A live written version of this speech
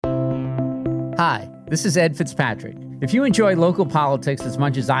Hi, this is Ed Fitzpatrick. If you enjoy local politics as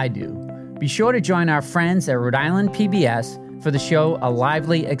much as I do, be sure to join our friends at Rhode Island PBS for the show A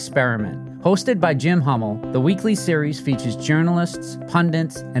Lively Experiment. Hosted by Jim Hummel, the weekly series features journalists,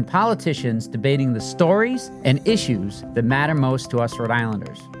 pundits, and politicians debating the stories and issues that matter most to us Rhode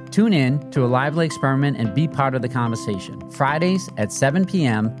Islanders. Tune in to A Lively Experiment and be part of the conversation. Fridays at 7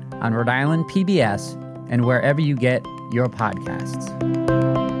 p.m. on Rhode Island PBS and wherever you get your podcasts.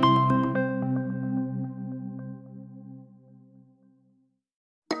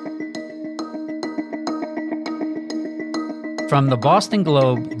 From the Boston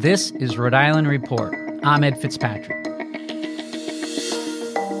Globe, this is Rhode Island Report. I'm Ed Fitzpatrick.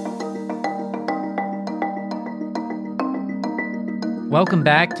 Welcome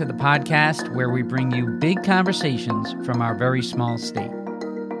back to the podcast where we bring you big conversations from our very small state.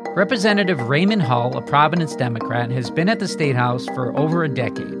 Representative Raymond Hull, a Providence Democrat, has been at the State House for over a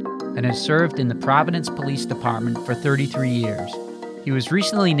decade and has served in the Providence Police Department for 33 years. He was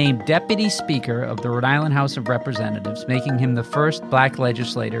recently named Deputy Speaker of the Rhode Island House of Representatives, making him the first black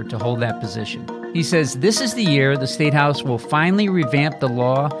legislator to hold that position. He says this is the year the State House will finally revamp the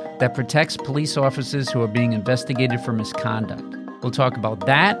law that protects police officers who are being investigated for misconduct. We'll talk about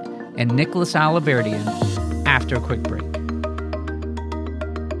that and Nicholas Oliverdian after a quick break.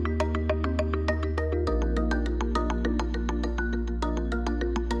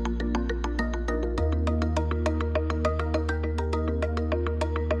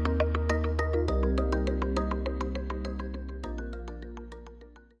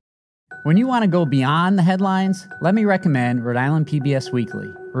 When you want to go beyond the headlines, let me recommend Rhode Island PBS Weekly.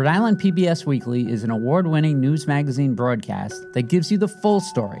 Rhode Island PBS Weekly is an award-winning news magazine broadcast that gives you the full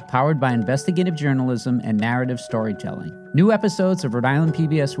story, powered by investigative journalism and narrative storytelling. New episodes of Rhode Island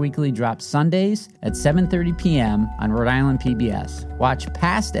PBS Weekly drop Sundays at 7:30 p.m. on Rhode Island PBS. Watch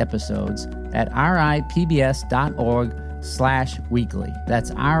past episodes at ripbs.org/weekly.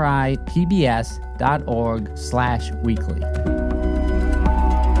 That's ripbs.org/weekly.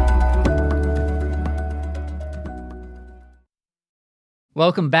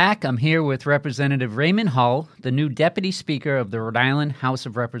 Welcome back. I'm here with Representative Raymond Hull, the new Deputy Speaker of the Rhode Island House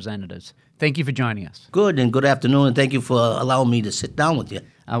of Representatives. Thank you for joining us. Good afternoon, and thank you for allowing me to sit down with you.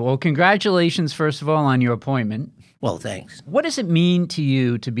 Well, congratulations, first of all, on your appointment. Well, thanks. What does it mean to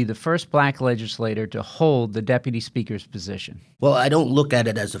you to be the first black legislator to hold the Deputy Speaker's position? Well, I don't look at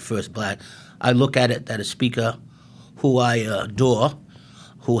it as the first black. I look at it that a speaker who I adore,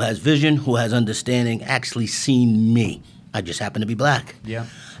 who has vision, who has understanding, actually seen me. I just happen to be black. Yeah.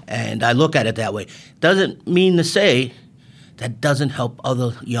 And I look at it that way. Doesn't mean to say that doesn't help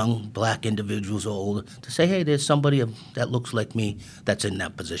other young black individuals or older to say, hey, there's somebody that looks like me that's in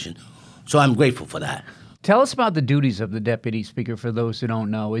that position. So I'm grateful for that. Tell us about the duties of the Deputy Speaker for those who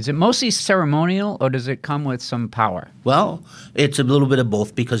don't know. Is it mostly ceremonial or does it come with some power? Well, it's a little bit of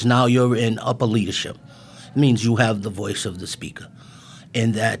both because now you're in upper leadership. It means you have the voice of the Speaker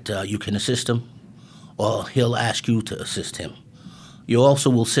in that you can assist him, or he'll ask you to assist him. You also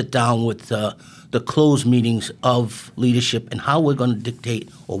will sit down with the closed meetings of leadership and how we're going to dictate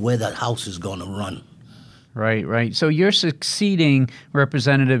or where that house is going to run. Right. So you're succeeding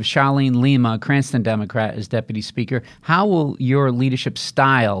Representative Charlene Lima, Cranston Democrat, as Deputy Speaker. How will your leadership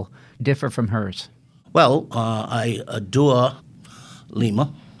style differ from hers? Well, I adore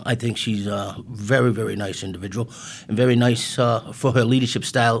Lima. I think she's a very, very nice individual and very nice for her leadership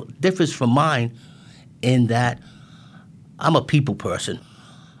style. Differs from mine in that I'm a people person,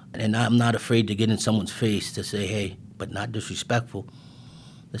 and I'm not afraid to get in someone's face to say, hey, but not disrespectful,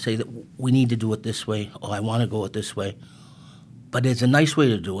 to say that we need to do it this way, or I want to go it this way. But there's a nice way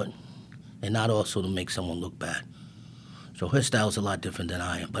to do it, and not also to make someone look bad. So her style's a lot different than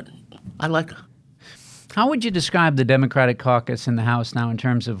I am, but I like her. How would you describe the Democratic caucus in the House now in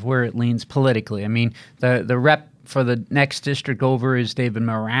terms of where it leans politically? I mean, the rep for the next district over is David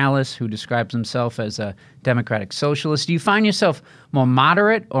Morales, who describes himself as a Democratic socialist. Do you find yourself more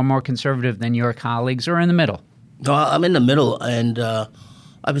moderate or more conservative than your colleagues, or in the middle? No, I'm in the middle, and I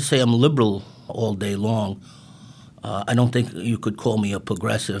would say I'm liberal all day long. I don't think you could call me a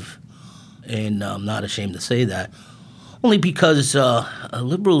progressive, and I'm not ashamed to say that. Only because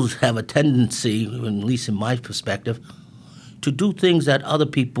liberals have a tendency, at least in my perspective, to do things that other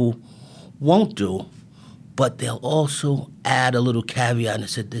people won't do, but they'll also add a little caveat and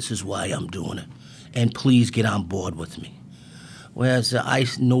say, this is why I'm doing it, and please get on board with me. Whereas I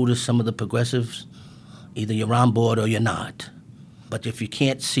notice some of the progressives, either you're on board or you're not. But if you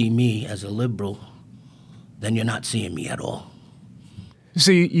can't see me as a liberal, then you're not seeing me at all.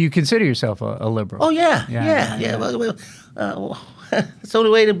 So you consider yourself a liberal? Oh, yeah. Well, That's the only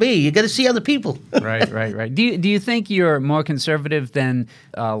way to be. You got to see other people. Right. Do you think you're more conservative than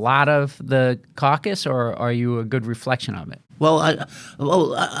a lot of the caucus, or are you a good reflection of it? Well,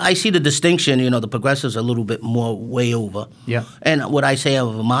 I see the distinction. The progressives are a little bit more way over. Yeah. And would I say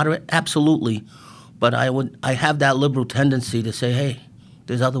I'm a moderate? Absolutely. But I have that liberal tendency to say, hey,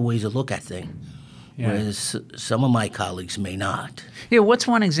 there's other ways to look at things. Yeah. Whereas some of my colleagues may not. Yeah. What's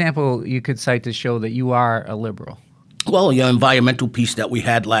one example you could cite to show that you are a liberal? Well, your environmental piece that we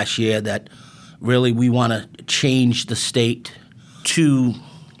had last year, that really we want to change the state to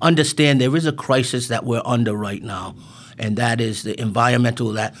understand there is a crisis that we're under right now. And that is the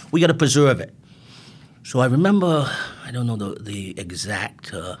environmental, that we got to preserve it. So I remember, I don't know the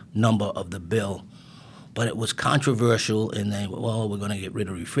exact number of the bill, but it was controversial. And they, we're going to get rid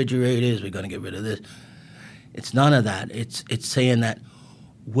of refrigerators, we're going to get rid of this. It's none of that. It's saying that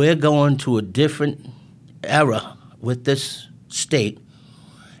we're going to a different era with this state,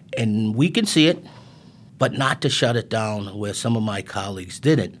 and we can see it, but not to shut it down where some of my colleagues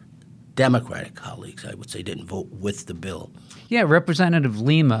didn't. Democratic colleagues, I would say, didn't vote with the bill. Yeah, Representative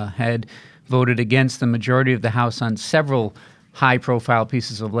Lima had voted against the majority of the House on several high-profile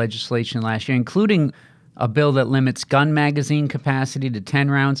pieces of legislation last year, including a bill that limits gun magazine capacity to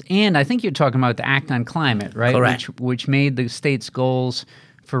 10 rounds. And I think you're talking about the Act on Climate, right? Correct. Which made the state's goals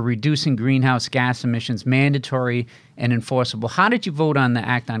for reducing greenhouse gas emissions mandatory and enforceable. How did you vote on the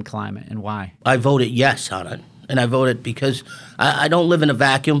Act on Climate, and why? I voted yes on it, and I voted because I don't live in a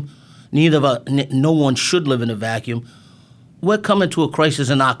vacuum. No one should live in a vacuum. We're coming to a crisis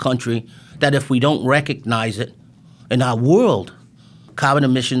in our country that if we don't recognize it in our world, carbon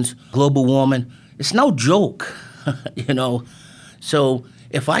emissions, global warming, it's no joke, So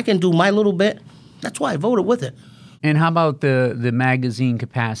if I can do my little bit, that's why I voted with it. And how about the magazine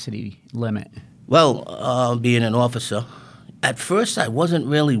capacity limit? Well, being an officer, at first I wasn't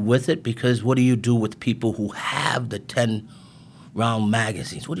really with it because what do you do with people who have the 10-round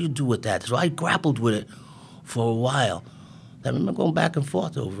magazines? What do you do with that? So I grappled with it for a while. I remember going back and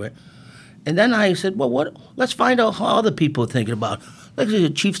forth over it. And then I said, well, let's find out how other people are thinking about it. Like the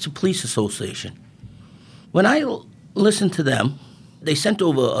Chiefs of Police Association. When I listened to them, they sent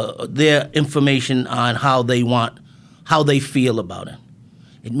over their information on how they feel about it.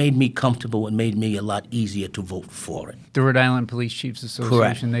 It made me comfortable. It made me a lot easier to vote for it. The Rhode Island Police Chiefs Association,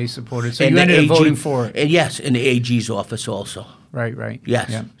 correct. They supported. So and you ended up voting for it. And yes, in the AG's office also. Right. Yes.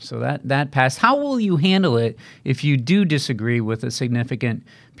 Yeah. So that passed. How will you handle it if you do disagree with a significant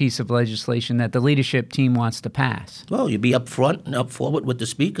piece of legislation that the leadership team wants to pass? Well, you be up front and up forward with the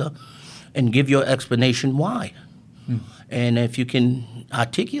speaker and give your explanation why. And if you can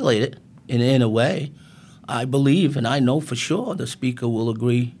articulate it in a way, I believe and I know for sure the speaker will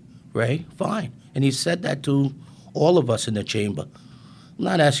agree, Ray, fine. And he said that to all of us in the chamber. I'm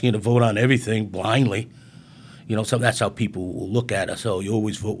not asking you to vote on everything blindly. So that's how people will look at us. Oh, you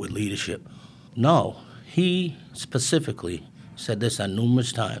always vote with leadership. No, he specifically said this on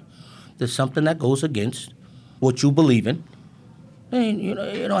numerous times. There's something that goes against what you believe in, and you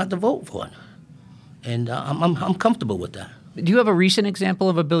don't have to vote for it. And I'm comfortable with that. Do you have a recent example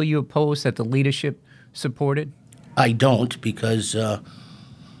of a bill you opposed that the leadership supported? I don't, because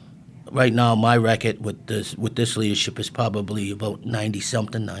right now my record with this leadership is probably about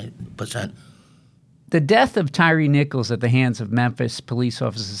 90% The death of Tyree Nichols at the hands of Memphis police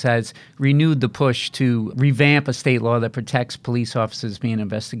officers has renewed the push to revamp a state law that protects police officers being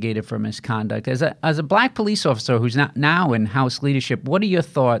investigated for misconduct. As a black police officer who's not now in House leadership, what are your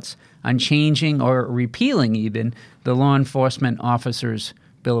thoughts on changing or repealing even the Law Enforcement Officers'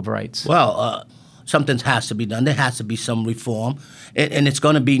 Bill of Rights? Well, something has to be done. There has to be some reform. And it's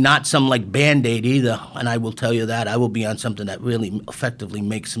going to be not some like Band-Aid either. And I will tell you that. I will be on something that really effectively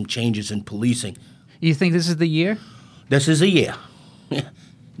makes some changes in policing. You think this is the year? This is a year.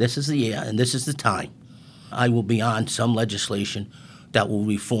 This is the year, and this is the time. I will be on some legislation that will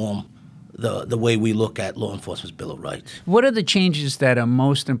reform the way we look at law enforcement's Bill of Rights. What are the changes that are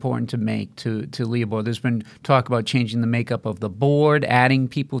most important to make to Leopold? There's been talk about changing the makeup of the board, adding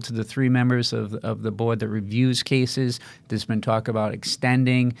people to the 3 members of the board that reviews cases. There's been talk about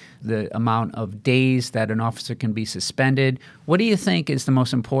extending the amount of days that an officer can be suspended. What do you think is the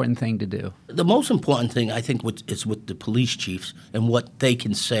most important thing to do? The most important thing, I think, is with the police chiefs and what they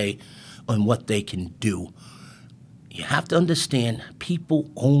can say and what they can do. You have to understand, people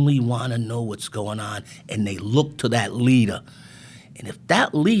only want to know what's going on, and they look to that leader. And if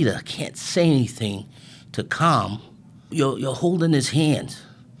that leader can't say anything to calm, you're holding his hands.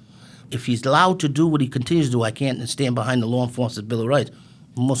 If he's allowed to do what he continues to do, I can't stand behind the Law Enforcement Bill of Rights. It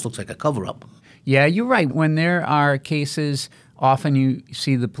almost looks like a cover-up. Yeah, you're right. When there are cases often you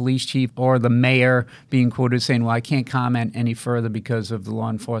see the police chief or the mayor being quoted saying, well, I can't comment any further because of the Law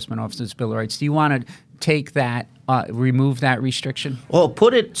Enforcement Officers' Bill of Rights. Do you want to take that, remove that restriction? Or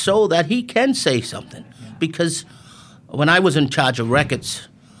put it so that he can say something. Yeah. Because when I was in charge of records,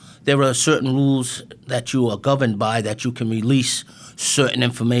 there are certain rules that you are governed by that you can release certain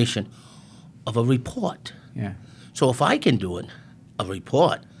information of a report. Yeah. So if I can do it, a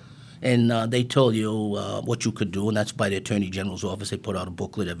report, and they told you what you could do, and that's by the Attorney General's office. They put out a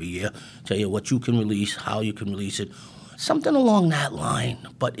booklet every year, tell you what you can release, how you can release it, something along that line.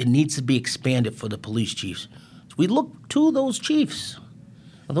 But it needs to be expanded for the police chiefs. So we look to those chiefs,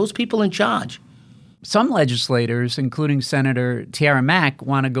 those people in charge. Some legislators, including Senator Tiara Mack,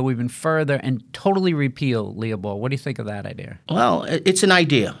 want to go even further and totally repeal Leopold. What do you think of that idea? Well, it's an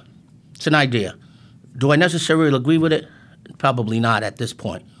idea. It's an idea. Do I necessarily agree with it? Probably not at this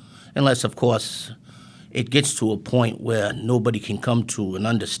point. Unless, of course, it gets to a point where nobody can come to an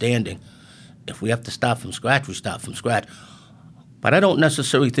understanding. If we have to start from scratch, we start from scratch. But I don't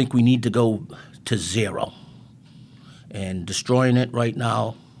necessarily think we need to go to zero. And destroying it right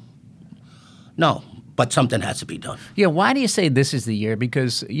now, no. But something has to be done. Yeah, why do you say this is the year?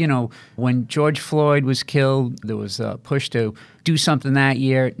 Because, you know, when George Floyd was killed, there was a push to do something that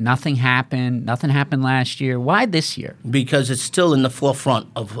year. Nothing happened. Nothing happened last year. Why this year? Because it's still in the forefront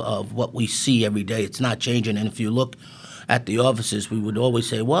of what we see every day. It's not changing. And if you look at the officers, we would always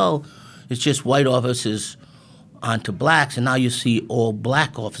say, well, it's just white officers onto blacks, and now you see all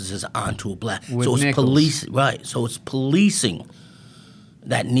black officers onto black. With so it's Nichols. police, right? So it's policing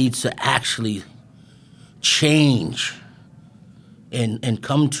that needs to actually change and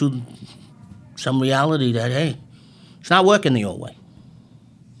come to some reality that, hey, it's not working the old way.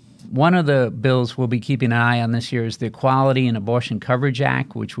 One of the bills we'll be keeping an eye on this year is the Equality in Abortion Coverage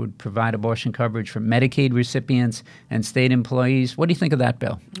Act, which would provide abortion coverage for Medicaid recipients and state employees. What do you think of that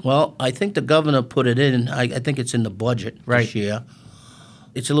bill? Well, I think the governor put it in. I think it's in the budget this year.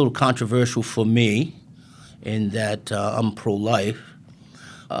 It's a little controversial for me in that I'm pro-life.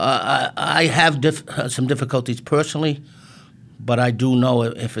 I have some difficulties personally, but I do know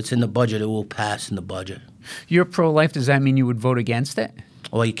if it's in the budget, it will pass in the budget. You're pro-life. Does that mean you would vote against it?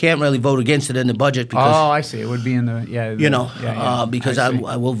 Well, you can't really vote against it in the budget because... Oh, I see. It would be in the... because I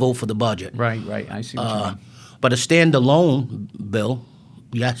will vote for the budget. Right. I see what you mean. But a standalone bill,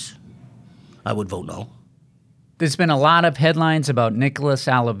 yes, I would vote no. There's been a lot of headlines about Nicholas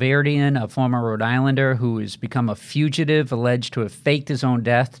Aliverdian, a former Rhode Islander who has become a fugitive, alleged to have faked his own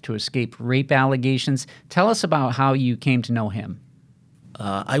death to escape rape allegations. Tell us about how you came to know him.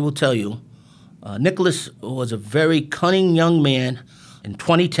 I will tell you, Nicholas was a very cunning young man. In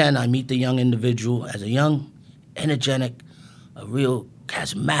 2010, I meet the young individual as a young, energetic, a real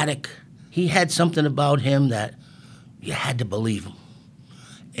charismatic. He had something about him that you had to believe him.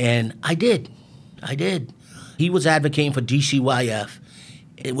 And I did. He was advocating for DCYF.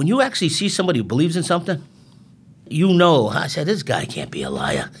 When you actually see somebody who believes in something, you know, I said, this guy can't be a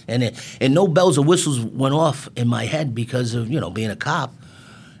liar. And no bells or whistles went off in my head because of, being a cop.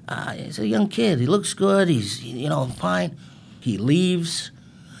 He's a young kid. He looks good. He's, fine. He leaves.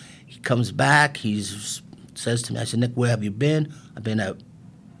 He comes back. He says to me, I said, Nick, where have you been? I've been at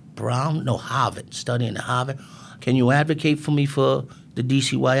Harvard, studying at Harvard. Can you advocate for me for the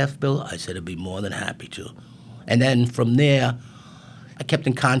DCYF bill? I said, I'd be more than happy to. And then from there, I kept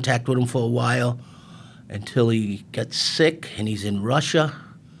in contact with him for a while until he got sick and he's in Russia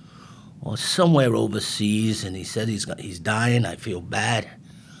or somewhere overseas, and he said he's dying. I feel bad.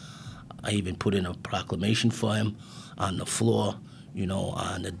 I even put in a proclamation for him on the floor,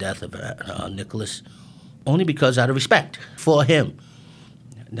 on the death of Nicholas, only because out of respect for him.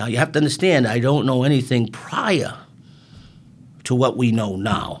 Now, you have to understand, I don't know anything prior to what we know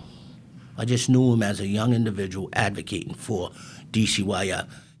now. I just knew him as a young individual advocating for DCYF.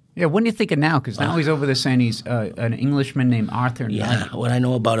 Yeah, what do you think of now? Because now he's over there saying he's an Englishman named Arthur Knight. Yeah, what I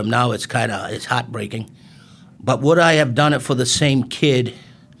know about him now, it's heartbreaking. But would I have done it for the same kid,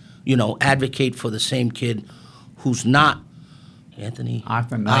 advocate for the same kid who's not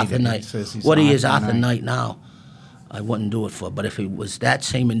Arthur Knight. What he is, Arthur Knight now, I wouldn't do it for. But if it was that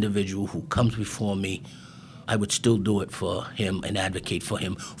same individual who comes before me, I would still do it for him and advocate for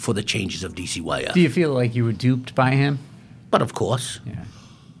him for the changes of DCYF. Do you feel like you were duped by him? But of course. Yeah.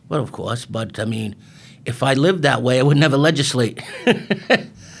 But I mean, if I lived that way, I would never legislate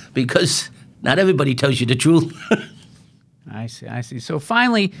because not everybody tells you the truth. I I see. So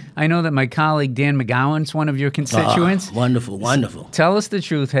finally, I know that my colleague Dan McGowan's one of your constituents. Wonderful. Tell us the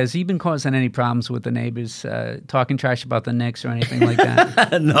truth. Has he been causing any problems with the neighbors, talking trash about the Knicks or anything like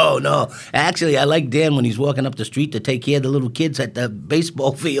that? No. Actually, I like Dan when he's walking up the street to take care of the little kids at the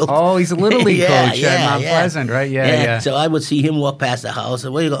baseball field. Oh, he's a Little League coach at Mount Pleasant, right? Yeah. So I would see him walk past the house.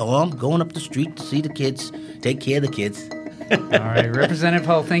 And where you go? Oh, I'm going up the street to see the kids, take care of the kids. All right. Representative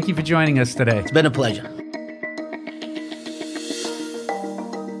Hull, thank you for joining us today. It's been a pleasure.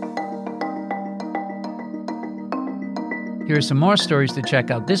 Here are some more stories to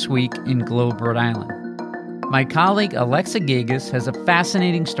check out this week in Globe, Rhode Island. My colleague Alexa Gagas has a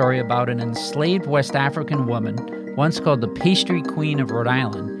fascinating story about an enslaved West African woman, once called the Pastry Queen of Rhode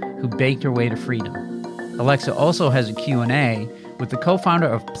Island, who baked her way to freedom. Alexa also has a Q&A with the co-founder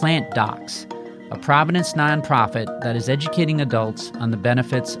of Plant Docs, a Providence nonprofit that is educating adults on the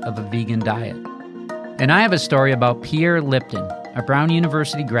benefits of a vegan diet. And I have a story about Pierre Lipton, a Brown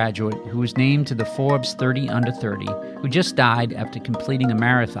University graduate who was named to the Forbes 30 Under 30, who just died after completing a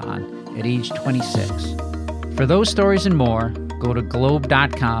marathon at age 26. For those stories and more, go to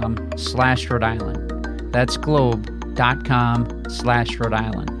globe.com/Rhode Island. That's globe.com/Rhode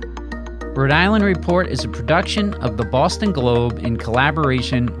Island. Rhode Island Report is a production of the Boston Globe in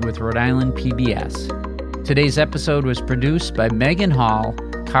collaboration with Rhode Island PBS. Today's episode was produced by Megan Hall,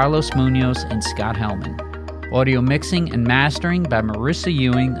 Carlos Munoz, and Scott Hellman. Audio mixing and mastering by Marissa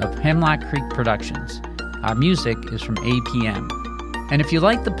Ewing of Hemlock Creek Productions. Our music is from APM. And if you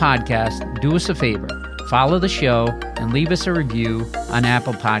like the podcast, do us a favor. Follow the show and leave us a review on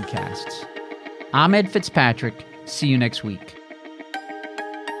Apple Podcasts. I'm Ed Fitzpatrick. See you next week.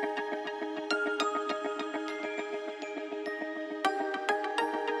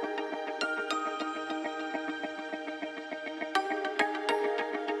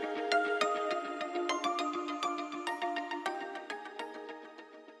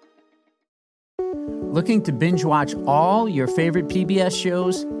 Looking to binge watch all your favorite PBS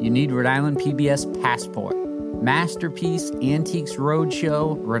shows? You need Rhode Island PBS Passport, Masterpiece, Antiques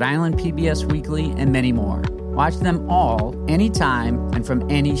Roadshow, Rhode Island PBS Weekly, and many more. Watch them all, anytime, and from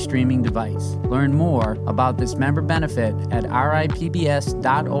any streaming device. Learn more about this member benefit at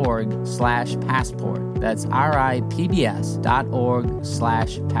ripbs.org/passport. That's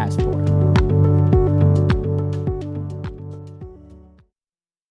ripbs.org/passport.